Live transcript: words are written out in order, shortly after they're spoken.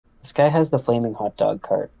This guy has the flaming hot dog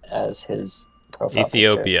cart as his profile picture,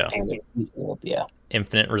 Ethiopia. and it's Ethiopia.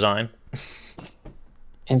 Infinite resign.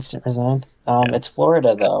 Instant resign. Yeah. It's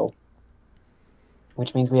Florida though,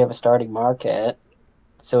 which means we have a starting market,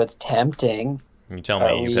 so it's tempting. You tell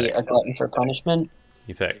Are me. You we pick. a glutton for punishment?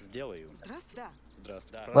 You pick.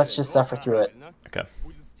 Let's just suffer through it. Okay.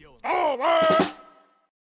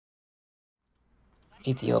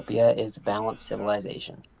 Ethiopia is a balanced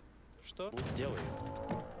civilization,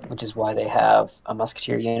 which is why they have a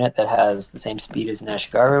musketeer unit that has the same speed as an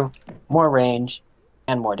Ashigaru, more range,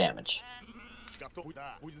 and more damage.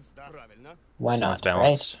 Why Sounds not, right?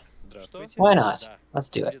 balanced. Why not? Let's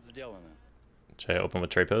do it. Should I open with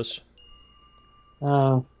trade post?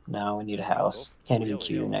 Oh, no, we need a house. Can't even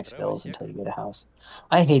queue your next bills until you get a house.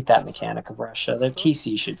 I hate that mechanic of Russia. Their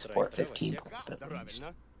TC should support 15 points at least.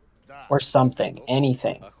 Or something,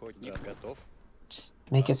 anything. Just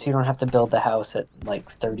make it so you don't have to build the house at like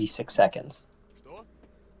 36 seconds.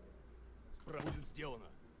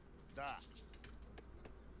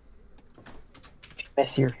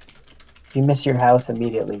 You miss your house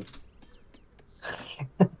immediately.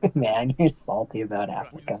 Man, you're salty about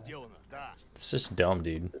Africa. It's just dumb,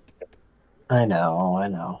 dude. I know, I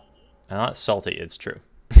know. I'm not salty. It's true.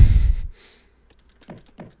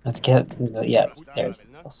 Let's get, yeah, there's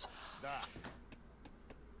this.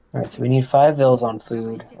 Alright, so we need 5 bills on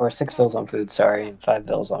food, or 6 bills on food, sorry, and 5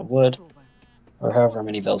 bills on wood, or however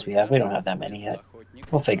many bills we have. We don't have that many yet.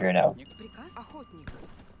 We'll figure it out.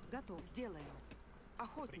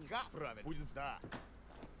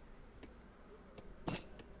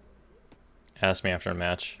 Ask me after a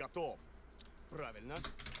match.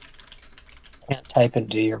 Can't type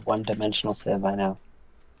into your one-dimensional sieve, I know.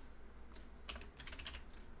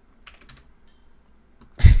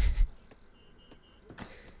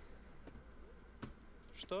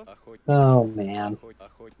 Oh, man.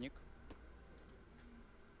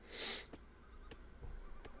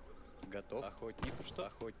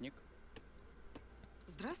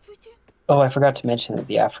 Oh, I forgot to mention that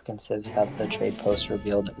the African civs have the trade post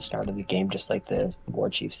revealed at the start of the game, just like the war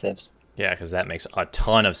chief civs. Yeah, because that makes a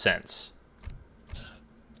ton of sense.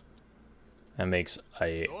 That makes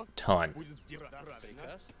a ton.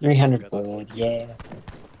 300 wood, yeah.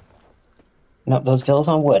 No, those bills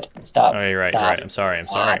on wood. Stop. Oh, you're right. Stop. You're right. I'm sorry. I'm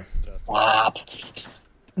sorry. Stop.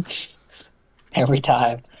 Every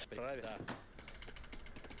time.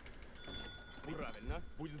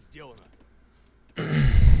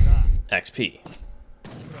 XP.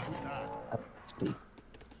 XP.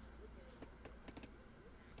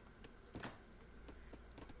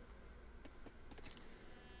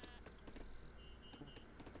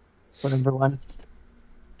 So number one,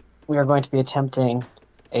 we are going to be attempting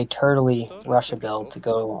a turtley Russia build to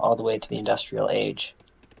go all the way to the industrial age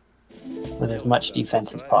with as much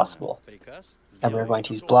defense as possible. And we're going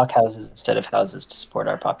to use blockhouses instead of houses to support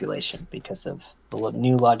our population because of the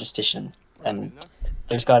new logistician, and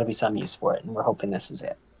there's got to be some use for it, and we're hoping this is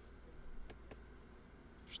it.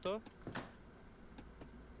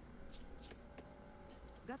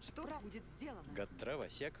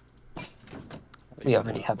 We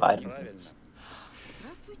already have items.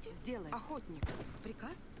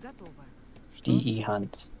 DE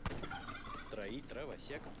hunts.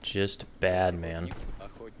 Just bad, man.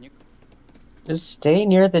 Just stay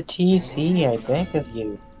near the TC, I beg of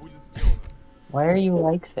you. Why are you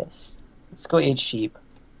like this? Let's go 8 sheep.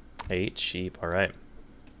 8 sheep. All right.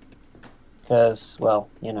 Because, well,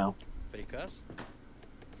 you know.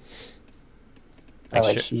 I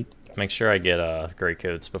like sheep. Make sure I get gray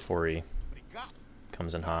coats before he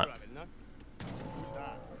comes in hot.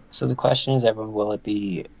 So the question is, everyone, will it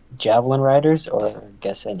be javelin riders or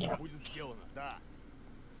Gassenia?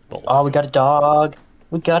 Both. Oh, we got a dog!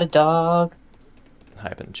 We got a dog!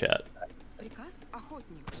 Hype in the chat.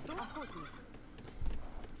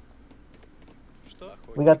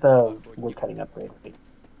 We got the wood cutting upgrade.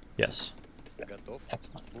 Yes.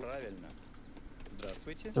 Excellent.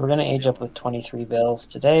 So we're going to age up with 23 bills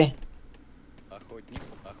today.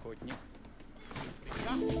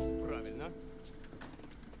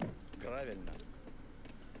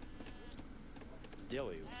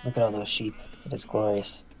 Look at all those sheep. It is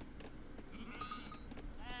glorious.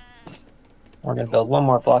 We're going to build one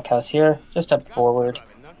more blockhouse here, just up forward,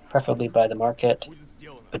 preferably by the market,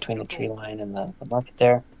 between the tree line and the market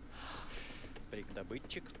there.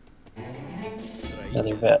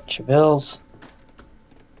 Another batch of bills.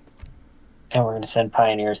 And we're going to send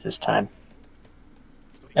pioneers this time.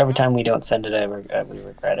 Every time we don't send it, we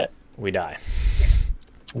regret it. We die.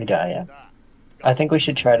 We die, yeah. I think we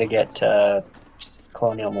should try to get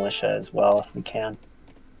colonial militia as well if we can.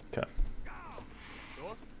 Okay.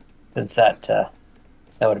 since that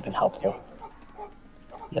would have been helpful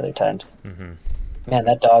the other times. Mm-hmm. Man,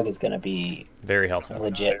 that dog is going to be Very helpful.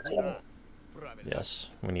 legit. Yes,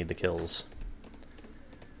 we need the kills.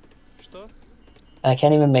 I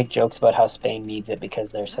can't even make jokes about how Spain needs it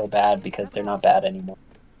because they're so bad, because they're not bad anymore.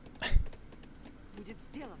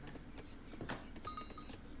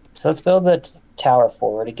 So let's build the tower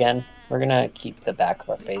forward again. We're going to keep the back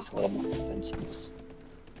of our base a little more open since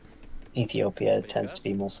Ethiopia tends to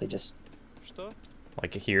be mostly just...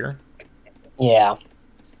 Like here? Yeah.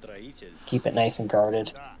 Keep it nice and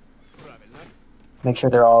guarded. Make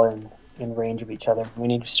sure they're all in range of each other. We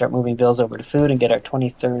need to start moving bills over to food and get our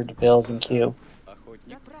 23rd bills in queue.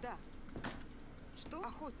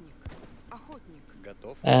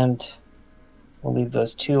 And we'll leave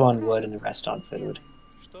those 2 on wood and the rest on food.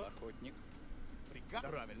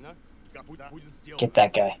 Get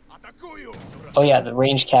that guy. Oh yeah, the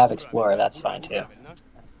range cav explorer, that's fine too.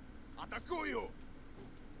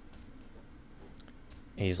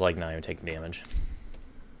 He's like not even taking damage.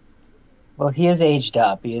 Well, he is aged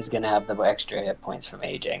up. He is going to have the extra hit points from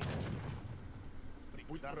aging.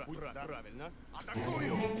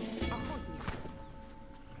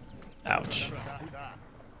 Ouch.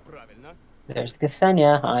 There's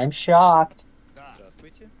Ksenia. I'm shocked.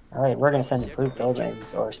 Alright, we're going to send improved buildings,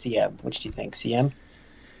 or CM. Which do you think? CM?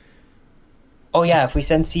 Oh yeah, if we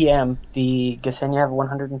send CM, the Ksenia have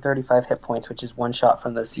 135 hit points, which is 1 shot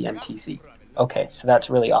from the CMTC. Okay, so that's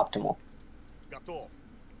really optimal.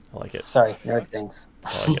 I like it. Sorry, nerd things.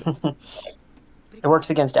 I like it. It works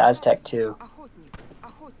against Aztec too.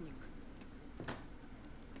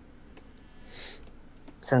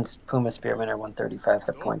 Since Puma Spearmen are 135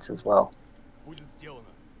 hit points as well.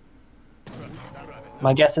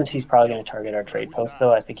 My guess is he's probably going to target our trade post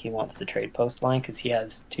though. I think he wants the trade post line because he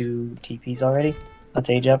has 2 TPs already. Let's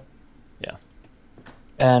age up. Yeah.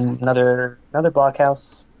 And another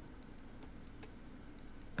blockhouse.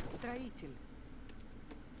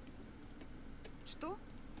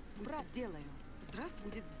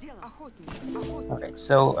 Alright,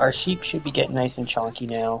 so our sheep should be getting nice and chonky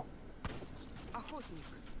now.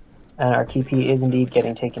 And our TP is indeed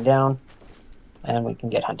getting taken down. And we can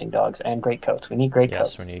get hunting dogs and great coats. We need great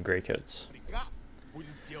coats. Yes, we need great coats.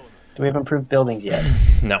 Do we have improved buildings yet?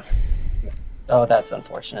 No. Oh, that's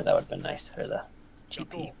unfortunate. That would have been nice for the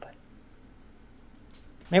GP. But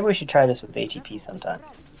maybe we should try this with ATP sometime.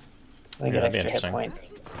 We get extra hit points.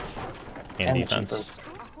 And defense.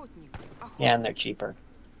 Yeah, and they're cheaper.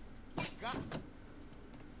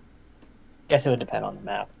 Guess it would depend on the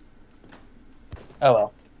map. Oh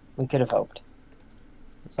well, we could have hoped.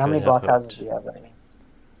 So how many blockhouses do you have right now?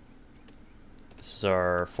 This is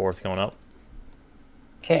our 4th going up.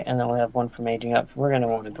 Okay, and then we'll have 1 from aging up. We're going to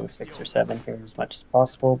want to go 6 or 7 here as much as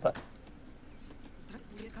possible, but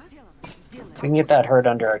if we can get that herd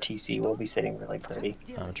under our TC, we'll be sitting really pretty.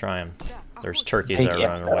 I'm trying. There's turkeys that are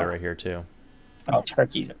running away right here too. Oh,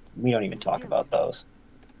 turkeys. We don't even talk about those.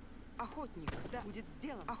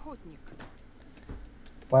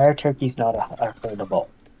 Why are turkeys not a herdable?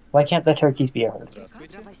 Why can't the turkeys be a herd?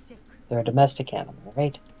 They're a domestic animal,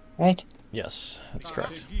 right? Right? Yes, that's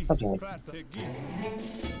correct. Something like that.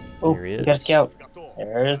 Oh, we got a scout.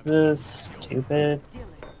 There's this stupid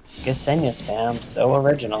Ksenia spam. So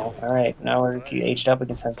original. Alright, now we're aged up. We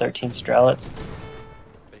can send 13 Strelets.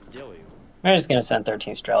 We're just going to send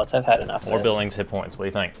 13 Strelets. I've had enough of this. More buildings, hit points. What do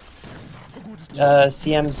you think?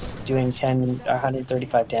 CM's doing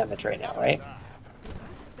 135 damage right now, right?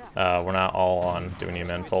 We're not all on. Do we need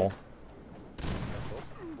men full?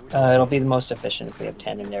 It'll be the most efficient if we have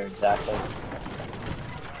 10 in there, exactly.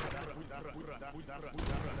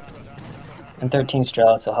 And 13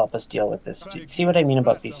 Strelets will help us deal with this. See what I mean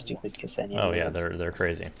about these stupid Ksenia? Oh yeah, they're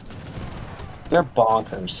crazy. They're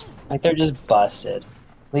bonkers. Like, they're just busted.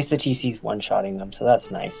 At least the TC's one-shotting them, so that's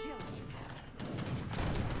nice.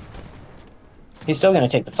 He's still going to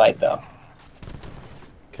take the fight, though.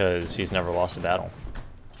 Because he's never lost a battle.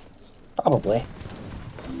 Probably.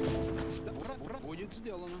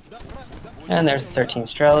 And there's 13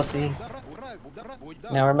 Strelicy.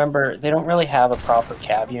 Now remember, they don't really have a proper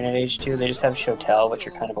cab unit H2, they just have Shotel, which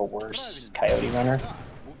are kind of a worse coyote runner.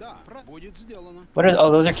 What are, oh,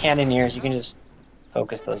 those are cannoneers, you can just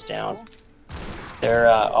focus those down. They're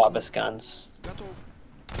obus guns.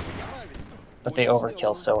 But they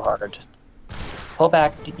overkill so hard. Pull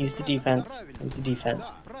back, use the defense, use the defense.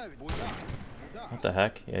 What the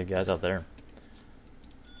heck? Yeah, guys out there.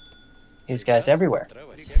 These guys everywhere.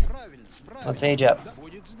 Let's age up.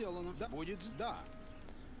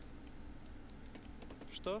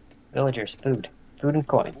 Villagers, food. Food and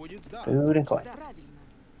coin. Food and coin.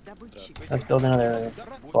 Let's build another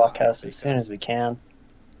blockhouse as soon as we can.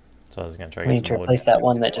 So I was gonna try to We get need to some wood. replace that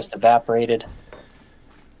one that just evaporated.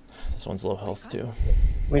 This one's low health too.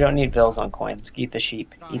 We don't need bills on coins. Eat the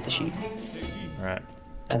sheep. Eat the sheep. Alright.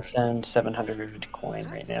 And send 700 coin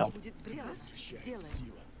right now.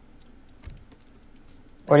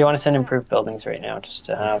 Or do you want to send improved buildings right now, just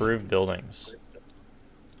to have? Improved buildings.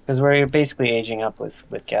 Because we're basically aging up with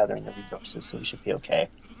gathering the resources, so we should be okay.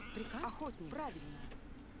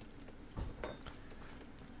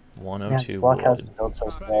 102 Blockhouse wood. build so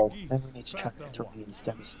slow. Maybe we need to try to throw the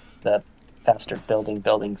instance the faster building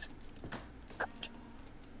buildings.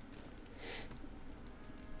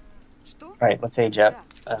 Alright, let's age up.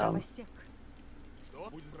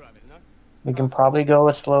 We can probably go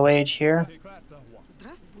a slow age here.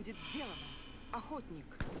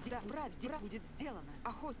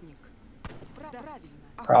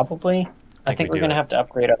 Probably. I think we're going to have to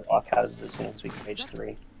upgrade our blockhouses as soon as we can age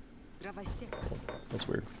 3. That's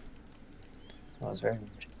weird. That was very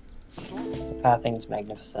weird. The pathing's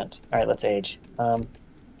magnificent. Alright, let's age.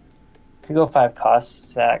 Could go 5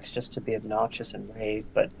 cost stacks just to be obnoxious and rave,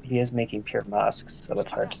 but he is making pure musks, so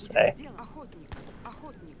it's hard to say.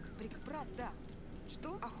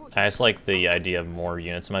 I just like the idea of more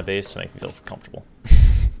units in my base to make me feel comfortable.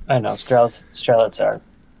 I know, Strelets are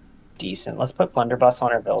decent. Let's put Blunderbuss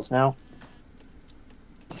on our bills now.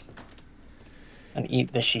 And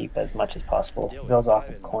eat the sheep as much as possible. Bills off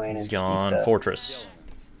of coin. He's and gone Fortress.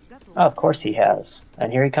 Oh, of course he has.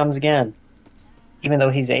 And here he comes again. Even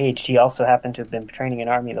though he's aged, he also happened to have been training an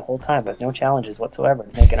army the whole time with no challenges whatsoever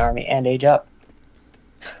to make an army and age up.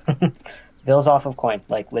 Bills off of coin,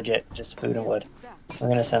 like legit, just food and wood. We're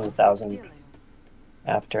gonna send 1,000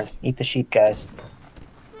 after. Eat the sheep, guys.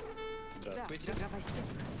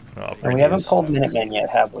 And we haven't pulled Minutemen yet,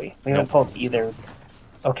 have we? We haven't pulled either.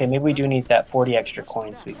 Okay, maybe we do need that 40 extra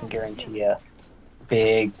coins so we can guarantee a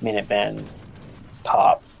big Minutemen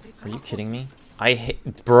pop. Are you kidding me? I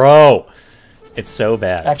hate... Bro! It's so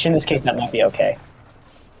bad. Actually, in this case, that might be okay.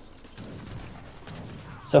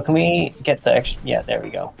 So can we get the extra... Yeah, there we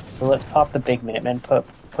go. So let's pop the big Minutemen,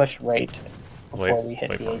 push right before we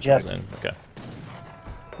hit the age up. Okay.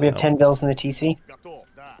 We have 10 bills in the TC?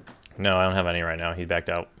 No, I don't have any right now. He backed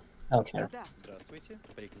out. Okay.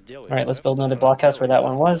 Alright, let's build another blockhouse where that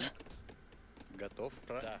one was.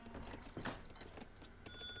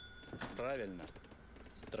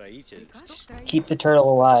 Keep the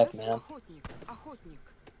turtle alive, man.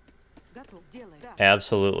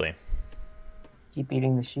 Absolutely. Keep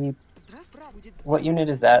eating the sheep. What unit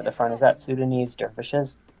is that at the front? Is that Sudanese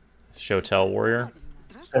dervishes? Shotel Warrior.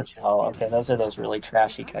 Shotel, okay, those are those really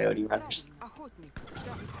trashy coyote runners.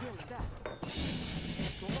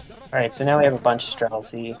 Alright, so now we have a bunch of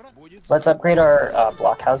Strelzy. Let's upgrade our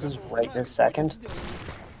blockhouses right this second.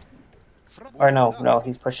 Or no,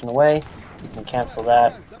 he's pushing away. We can cancel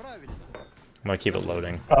that. I'm gonna keep it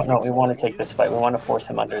loading. Oh no, we want to take this fight. We want to force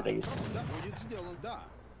him under these.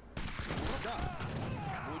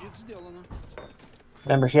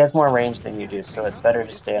 Remember, he has more range than you do, so it's better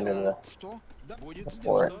to stay under the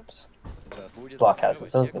forts.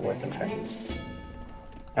 Blockhouses, those are the words I'm trying to use.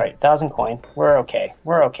 Alright, 1,000 coin. We're okay.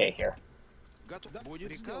 We're okay here.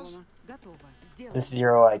 This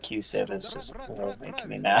 0 IQ civ is just making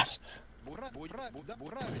me mad.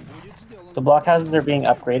 The blockhouses are being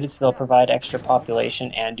upgraded so they'll provide extra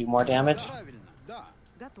population and do more damage,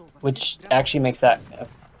 which actually makes that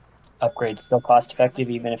upgrade still cost effective.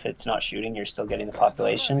 Even if it's not shooting, you're still getting the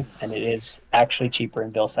population, and it is actually cheaper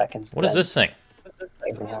in bill seconds. What is this thing?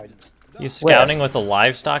 He's He's scouting with a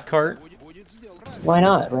livestock cart? Why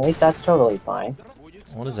not, right? That's totally fine.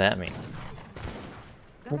 What does that mean?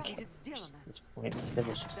 Okay.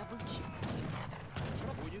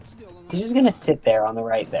 He's just gonna sit there on the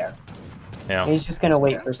right there. Yeah. He's just gonna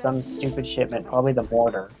wait for some stupid shipment, probably the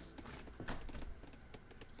mortar.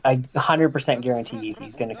 I 100% guarantee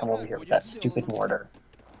he's gonna come over here with that stupid mortar.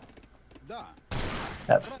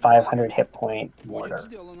 That 500 hit point mortar.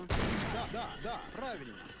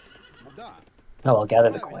 No, I'll gather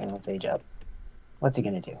the coin. Let's age up. What's he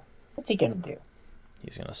gonna do? What's he gonna do?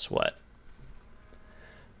 He's gonna sweat.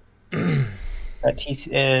 That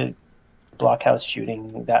TC blockhouse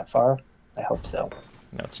shooting that far? I hope so.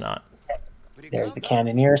 No, it's not. There's the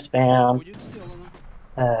cannoneer spam.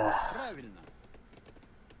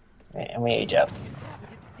 And we age up.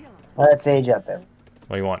 Let's age up there.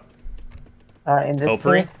 What do you want? In this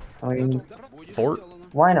Potpourri? case, I mean, Fort?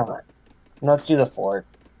 why not? Let's do the fort.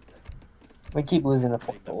 We keep losing the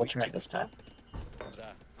fort, but we'll try it this time.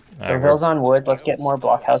 So Right, bills on wood. Let's get more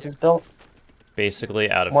blockhouses built. basically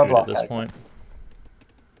out of More food at this blockhouses. point.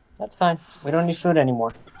 That's fine. We don't need food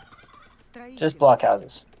anymore. Just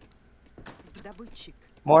blockhouses.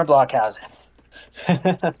 More blockhouses.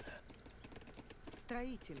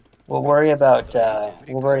 We'll worry about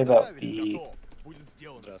the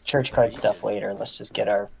church card stuff later. Let's just get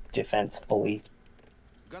our defense fully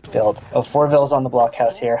built. Oh, 4 vills on the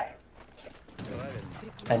blockhouse here.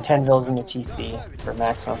 And 10 vills in the TC for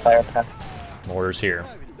maximum firepower. Mortar's here.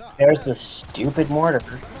 There's the stupid mortar,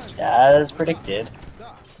 as predicted.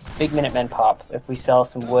 Big Minutemen pop. If we sell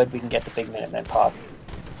some wood, we can get the big Minutemen pop.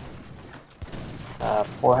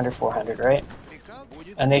 400, right?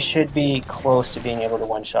 And they should be close to being able to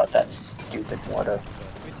one-shot that stupid mortar.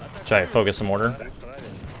 Try to focus the mortar.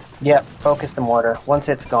 Yep, focus the mortar. Once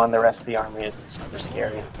it's gone, the rest of the army isn't super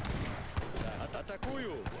scary.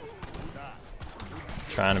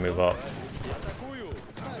 Trying to move up.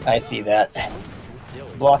 I see that.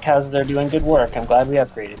 Blockhouses are doing good work. I'm glad we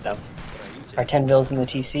upgraded them. Our 10 vills in the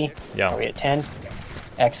TC? Yeah. Are we at 10?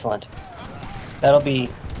 Excellent. That'll be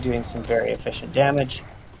doing some very efficient damage.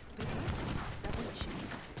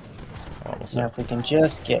 Almost Now there. if we can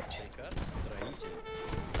just get...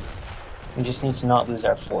 We just need to not lose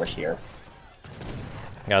our fort here.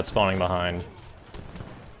 Got spawning behind.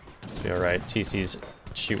 Let's be alright. TC's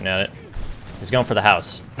shooting at it. He's going for the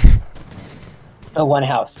house. Oh, one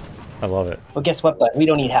house. I love it. Well, guess what, bud? We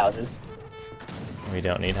don't need houses. We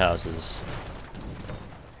don't need houses.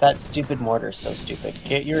 That stupid mortar's so stupid.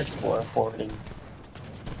 Get your explorer forward and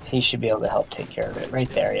he should be able to help take care of it. Right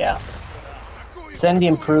there, yeah. Send the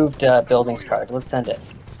improved buildings card. Let's send it.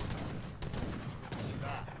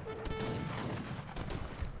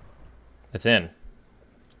 It's in.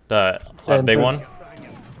 The big one?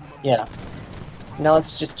 Yeah. Now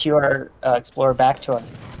let's just queue our explorer back to our...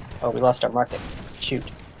 Oh, we lost our market. Shoot.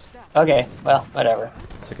 Okay, well, whatever.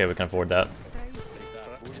 It's okay, we can afford that.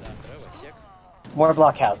 More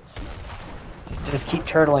blockhouses. Just keep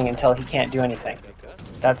turtling until he can't do anything.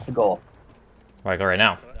 That's the goal. Alright, go right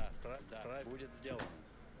now.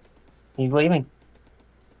 He's leaving.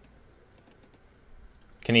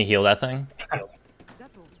 Can he heal that thing?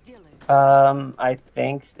 I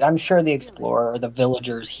think... I'm sure the explorer, the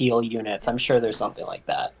villagers heal units. I'm sure there's something like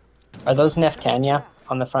that. Are those Neftanya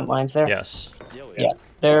on the front lines there? Yes. Yeah.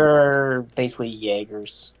 They're basically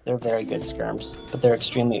Jaegers. They're very good skirms, but they're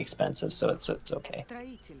extremely expensive, so it's okay.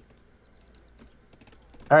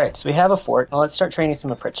 Alright, so we have a fort. Now let's start training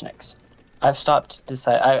some Oprichniks.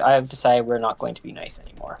 I've decided we're not going to be nice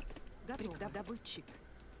anymore.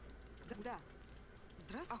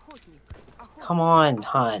 Come on,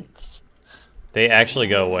 Hans. They actually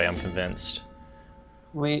go away, I'm convinced.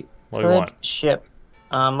 We What do we want? could ship...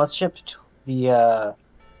 let's ship to the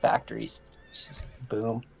factories. Just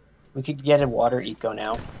boom. We could get a water eco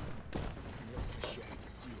now.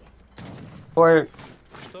 Or...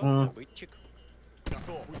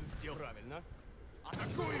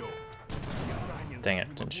 Dang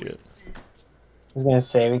it, didn't shoot it. I was gonna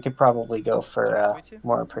say, we could probably go for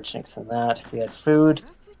more Oprichniks than that. If we had food,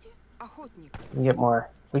 we can get more.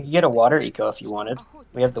 We could get a water eco if you wanted.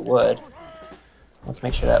 We have the wood. Let's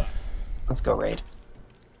make sure that... Let's go raid.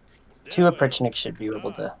 2 Oprichniks should be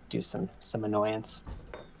able to do some annoyance.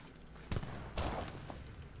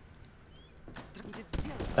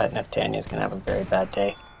 That Neptania's gonna have a very bad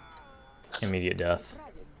day. Immediate death.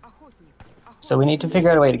 So we need to figure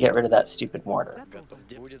out a way to get rid of that stupid mortar.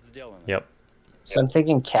 Yep. So I'm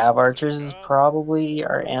thinking Cav Archers is probably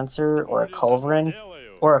our answer, or a Culverin,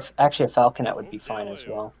 or actually a Falconet would be fine as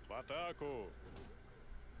well.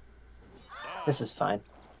 This is fine.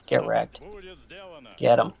 Get wrecked.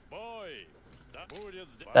 Get them.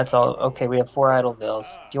 That's all. Okay, we have 4 idle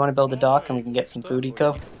vills. Do you want to build a dock and we can get some food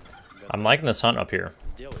eco? I'm liking this hunt up here.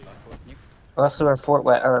 Also,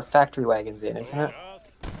 our factory wagon's in, isn't it?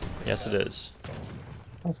 Yes, it is.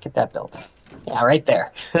 Let's get that built. Yeah, right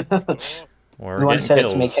there. We're You want to getting set it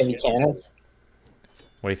kills. to make heavy cannons?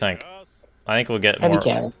 What do you think? I think we'll get Heavy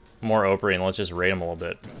cannon. more Opry and let's just raid him a little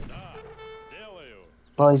bit.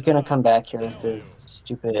 Well, he's gonna come back here with the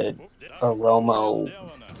stupid Oromo,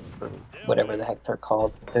 or whatever the heck they're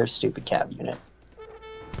called. They're a stupid cab unit.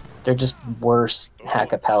 They're just worse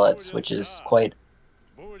Haka pellets, which is quite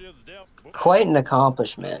an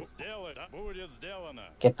accomplishment.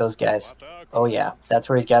 Get those guys. Oh yeah, that's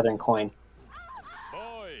where he's gathering coin.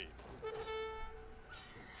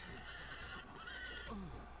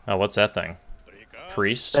 Oh, what's that thing?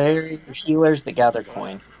 Priest? They're healers that gather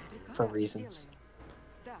coin for reasons.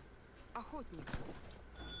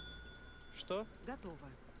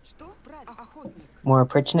 More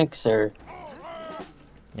Oprichniks, or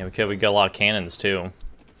Yeah, we got a lot of cannons too.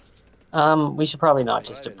 we should probably not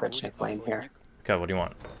just Oprichnik lane here. Okay, what do you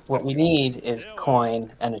want? what we need is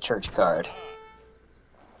coin and a church card.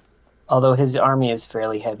 Although his army is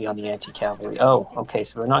fairly heavy on the anti-cavalry. Oh, okay,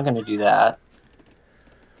 so we're not going to do that.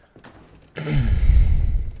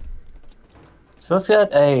 So let's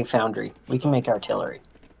get a foundry. We can make artillery.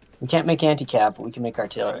 We can't make anti-cav, but we can make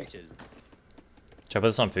artillery. Should I put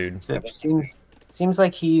this on food? So it seems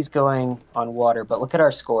like he's going on water, but look at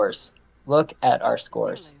our scores. Look at our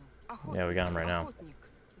scores. Yeah, we got him right now.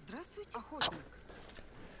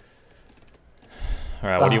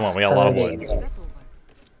 Alright, what do you want? We got a lot of wood.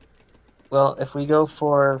 Well, if we go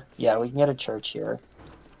for... Yeah, we can get a church here.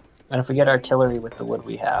 And if we get artillery with the wood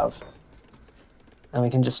we have, then we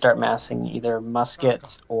can just start massing either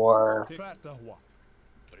muskets or...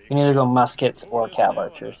 We can either go muskets or cav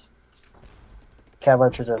archers. Cav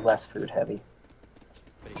archers are less food heavy.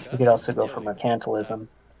 We could also go for mercantilism.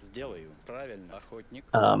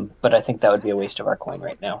 But I think that would be a waste of our coin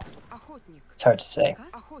right now. It's hard to say.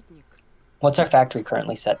 What's our factory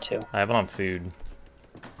currently set to? I have it on food.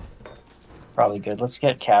 Probably good. Let's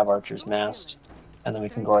get cav archers massed, and then we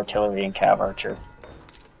can go artillery and cav archer.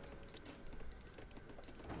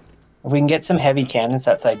 If we can get some heavy cannons,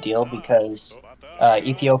 that's ideal, because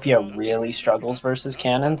Ethiopia really struggles versus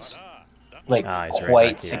cannons. Like,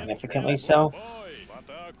 quite significantly so.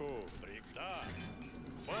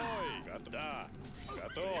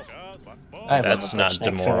 That's not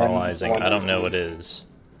demoralizing. I don't know what is.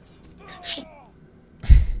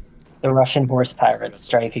 The Russian horse pirates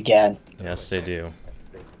strike again. Yes, they do.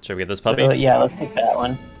 Should we get this puppy? Yeah, let's take that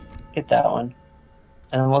one. Get that one.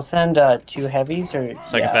 And then we'll send 2 heavies, or...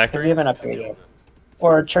 Second factory? We have an upgrade here.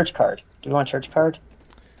 Or a church card. Do we want a church card?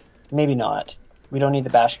 Maybe not. We don't need the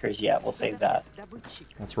Bashkars yet. We'll save that.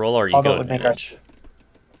 Let's roll our eco advantage.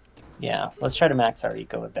 Yeah, let's try to max our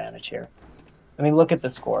eco advantage here. I mean, look at the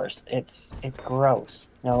scores. It's gross.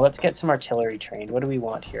 No, let's get some artillery trained. What do we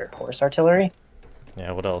want here? Horse artillery?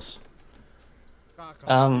 Yeah, what else?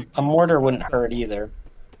 A mortar wouldn't hurt either,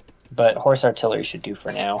 but horse artillery should do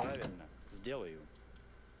for now.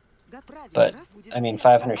 But, I mean,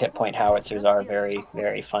 500 hit point howitzers are very,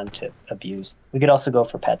 very fun to abuse. We could also go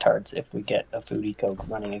for petards if we get a food eco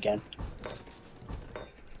running again.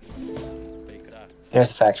 There's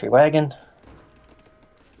the factory wagon.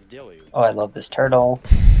 Oh, I love this turtle.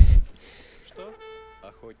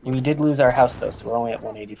 We did lose our house though, so we're only at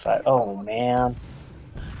 185. Oh, man.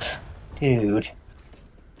 Dude.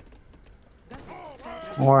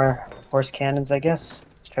 More horse cannons, I guess.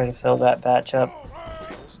 Let's try to fill that batch up.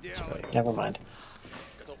 Never mind.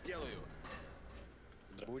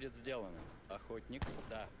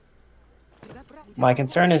 My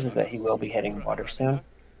concern is that he will be hitting water soon.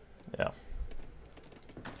 Yeah.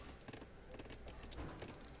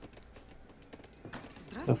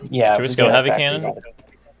 So, yeah. Should we just go heavy cannon?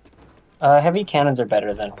 Heavy cannons are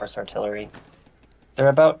better than horse artillery. They're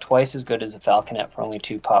about twice as good as a falconet for only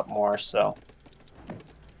 2 pop more, so...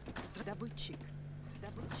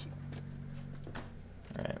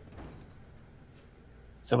 Alright.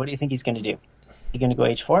 So what do you think he's going to do? He going to go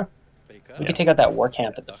H4? We could take out that war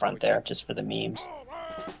camp at the front there, just for the memes.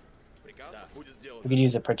 We could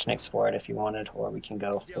use a Prichniks for it if you wanted, or we can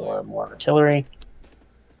go for more artillery.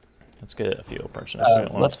 Let's get a few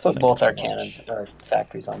Prichniks. Let's put both our cannons, our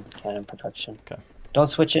factories on cannon production. Okay. Don't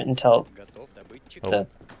switch it until the...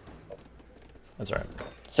 That's alright.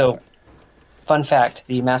 So, fun fact,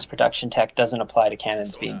 the mass production tech doesn't apply to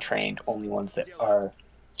cannons being trained, only ones that are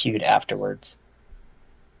queued afterwards.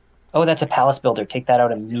 Oh, that's a palace builder. Take that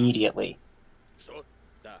out immediately.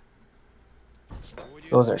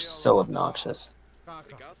 Those are so obnoxious.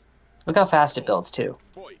 Look how fast it builds, too.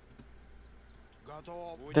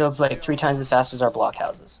 Builds like 3 times as fast as our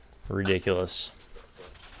blockhouses. Ridiculous.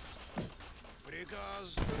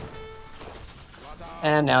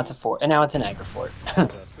 And now it's a fort. And now it's an agri fort.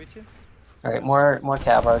 Alright, more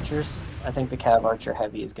cav archers. I think the cav archer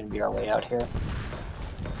heavy is going to be our way out here.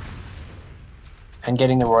 And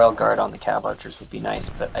getting the Royal Guard on the cav archers would be nice,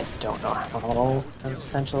 but I don't know how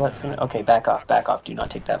essential that's going to... Okay, back off, back off. Do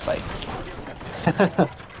not take that fight.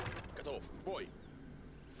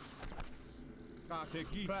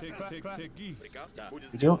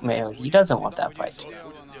 He doesn't want that fight.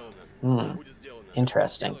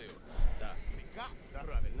 Interesting.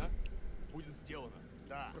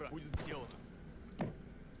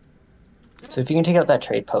 So if you can take out that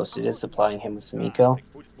trade post, it is supplying him with some eco.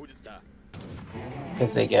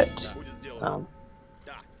 Because they get...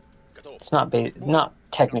 it's not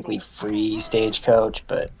technically free stagecoach,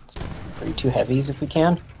 but it's free 2 heavies if we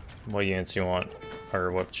can. What units you want?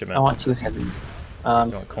 Or what shipment? I want 2 heavies. You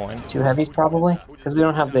want coin? 2 heavies probably, because we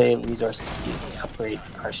don't have the resources to upgrade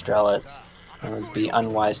our strelets. It would be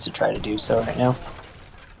unwise to try to do so right now.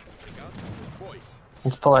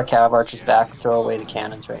 Let's pull our cav archers back, throw away the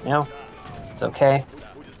cannons right now. It's okay,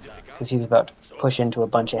 because he's about to push into a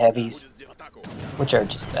bunch of heavies, which are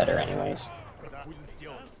just better anyways.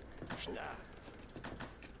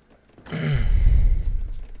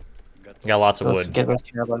 Got lots of wood. Let's get those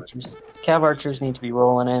cav archers. Cav archers need to be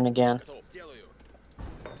rolling in again.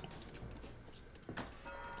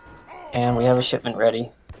 And we have a shipment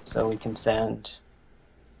ready, so we can send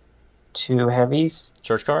 2 heavies.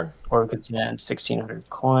 Church card? Or we could send 1,600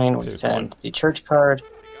 coin. We could send the church card.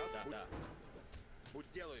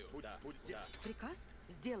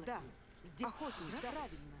 The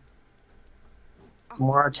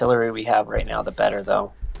more artillery we have right now, the better,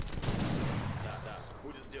 though.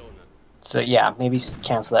 So yeah, maybe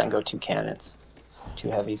cancel that and go 2 cannons. 2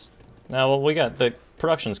 heavies. No, well, we got the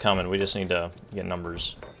production's coming. We just need to get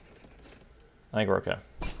numbers. I think we're okay.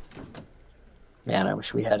 Man, I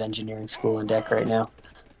wish we had engineering school in deck right now.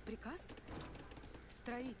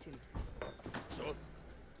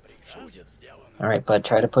 Alright, bud,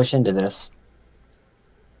 try to push into this.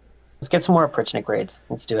 Let's get some more Prichnik raids.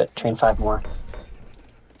 Let's do it. Train 5 more.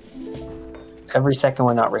 Every second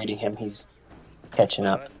we're not raiding him, he's catching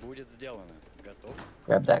up.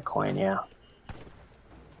 Grab that coin, yeah.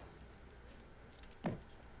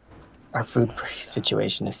 Our food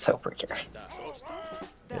situation is so precarious.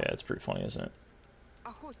 Yeah, it's pretty funny, isn't it?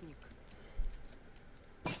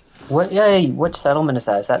 What? Yeah, what settlement is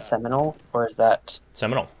that? Is that Seminole or is that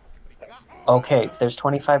Seminole? Okay, there's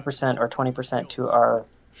 25% or 20% to our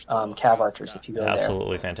cav archers if you go there.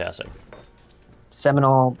 Absolutely fantastic.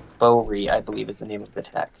 Seminole Bowery, I believe, is the name of the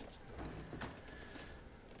tech.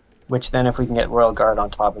 Which then, if we can get Royal Guard on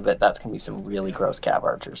top of it, that's gonna be some really gross cav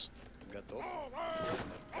archers.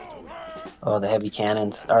 Oh, the heavy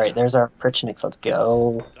cannons. Alright, there's our Prichniks. Let's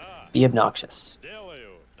go. Be obnoxious.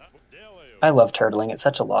 I love turtling. It's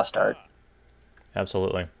such a lost art.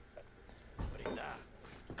 Absolutely.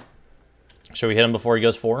 Should we hit him before he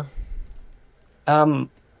goes 4?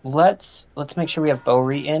 Let's make sure we have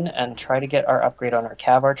Bowery in and try to get our upgrade on our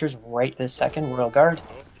cav archers right this second. Royal Guard.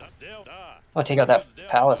 Oh, take out that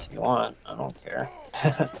palace if you want. I don't care.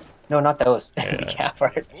 No, not those. Yeah. Cav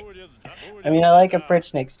archers. I mean, I like a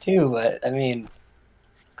Prichniks too, but I mean,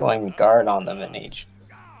 going guard on them in each,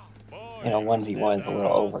 1v1 is a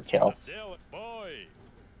little overkill.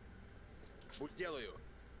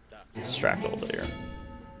 Distract a little bit here.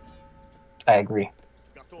 I agree.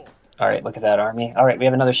 Alright, look at that army. Alright, we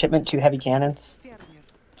have another shipment, 2 heavy cannons.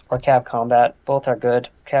 Or cav combat. Both are good.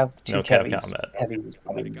 No cav combat. Heavy is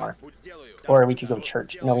probably more. Or we could go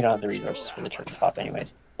church. No, we don't have the resources for the church pop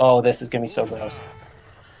anyways. Oh, this is gonna be so gross.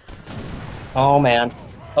 Oh man.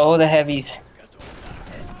 Oh, the heavies.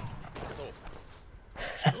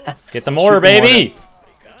 Get the mortar, baby!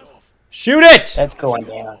 Shoot it! That's going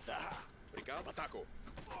down.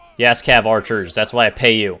 Yes, cav archers. That's why I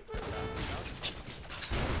pay you.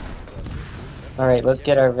 Alright, let's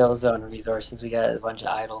get our Ville Zone resources. We got a bunch of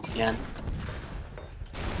idols again.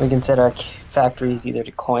 We can set our factories either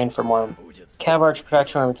to coin for more cav archer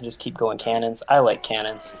production, or we can just keep going cannons. I like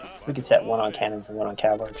cannons. We can set 1 on cannons and 1 on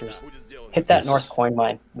cav archers. Hit that north coin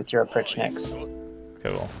mine with your Prichniks.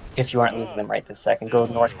 Cool. If you aren't losing them right this second, go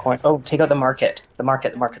north coin. Oh, take out the market. The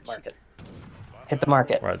market. Hit the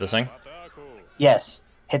market. Right, this thing? Yes,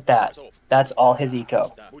 hit that. That's all his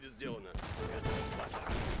eco.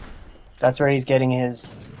 That's where he's getting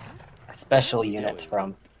his special units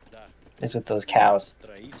from, is with those cows.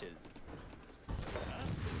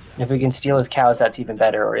 If we can steal his cows, that's even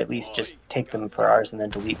better, or at least just take them for ours and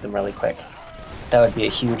then delete them really quick. That would be a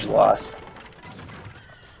huge loss.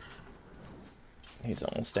 He's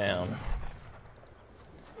almost down.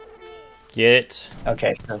 Get it.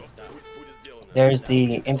 Okay, so there's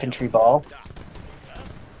the infantry ball.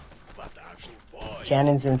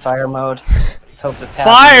 Cannons in fire mode. Let's hope the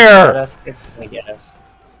fire! Us. It's gonna get us.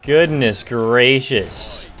 Goodness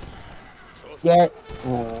gracious. Get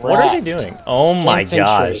what are they doing? Oh my infantry.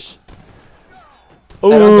 gosh. I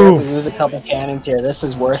don't care if we Oof. lose a couple cannons here. This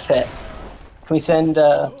is worth it. Can we send,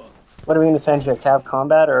 what are we going to send here? Cav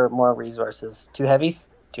combat or more resources? 2 heavies?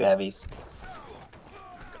 2 heavies.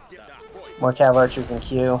 More cav archers in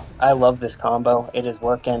queue. I love this combo. It is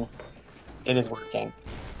working. It is working.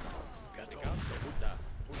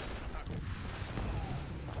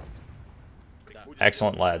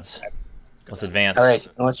 Excellent, lads. Let's advance. Alright,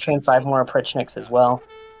 and let's train 5 more Prichniks as well.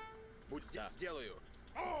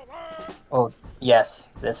 Oh, yes.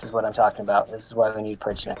 This is what I'm talking about. This is why we need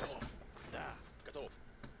Prichniks.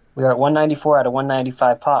 We are at 194 out of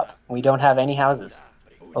 195 pop. We don't have any houses.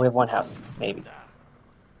 Oh, we have 1 house, maybe.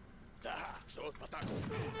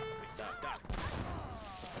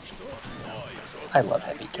 I love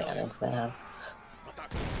heavy cannons, man.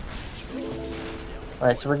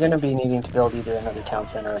 Alright, so we're going to be needing to build either another town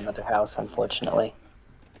center or another house, unfortunately.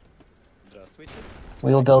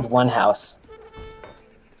 We will build one house.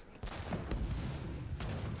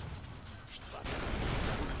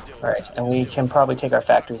 Alright, and we can probably take our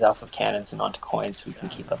factories off of cannons and onto coins so we can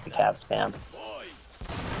keep up the cav spam.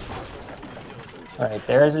 Alright,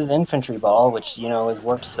 there's his infantry ball, which, you know, has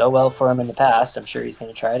worked so well for him in the past. I'm sure he's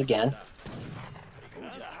going to try it again.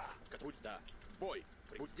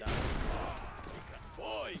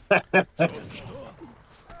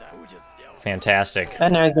 Fantastic.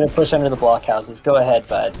 And now he's going to push under the blockhouses. Go ahead,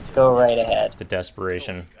 bud. Go right ahead. The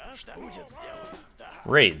desperation.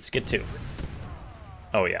 Raids, get 2.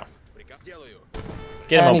 Oh, yeah.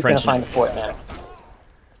 Get him, and he's going to Princeton. find the fort now.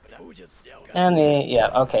 And yeah,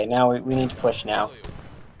 okay, now we need to push now.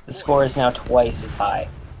 The score is now twice as high.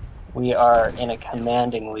 We are in a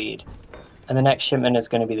commanding lead. And the next shipment is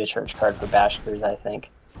going to be the church card for Bashkers, I think.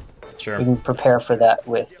 Sure. We can prepare for that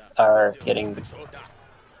with our getting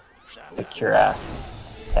the cuirass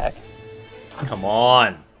tech. Come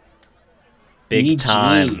on. Big GG.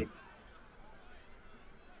 time.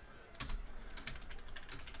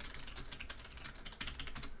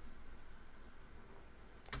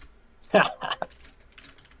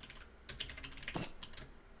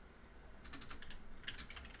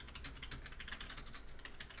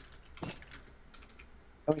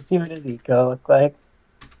 Let me see what his eco look like.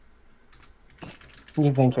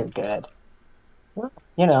 You think you're good. Well,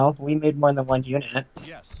 you know, we made more than one unit.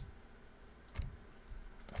 Yes.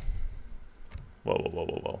 Whoa, whoa, whoa,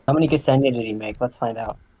 whoa, whoa. How many Gatsenia did he make? Let's find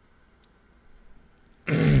out.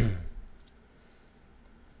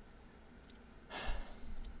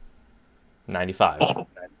 95.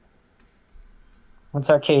 What's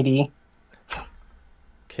our KD?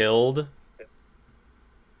 Killed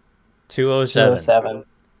 207. 207.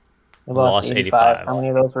 We lost Lost 85. How many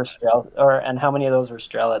of those were and how many of those were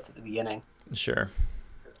Strelets at the beginning? Sure.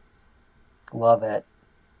 Love it.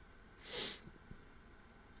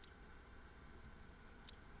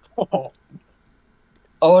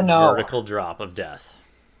 Oh no. Vertical drop of death.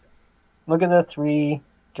 Look at the 3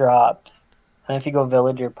 drops. And if you go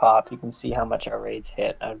villager pop, you can see how much our raids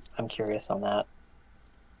hit. I'm curious on that.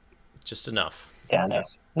 Just enough. Yeah,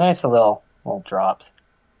 nice. Nice little drops.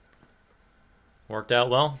 Worked out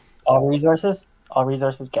well. All resources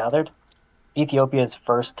gathered. Ethiopia's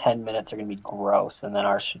first 10 minutes are going to be gross, and then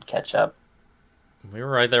ours should catch up. We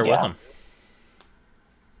were right there with them.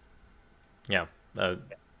 Yeah.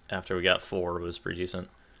 After we got 4, it was pretty decent.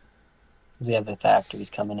 We have the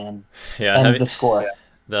factories coming in. Yeah. And the score.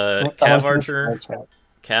 The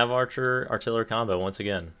Cav Archer artillery combo once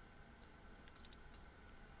again.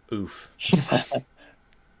 Oof.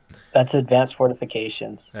 That's advanced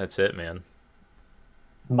fortifications. That's it, man.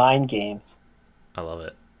 Mind games. I love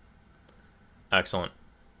it. Excellent.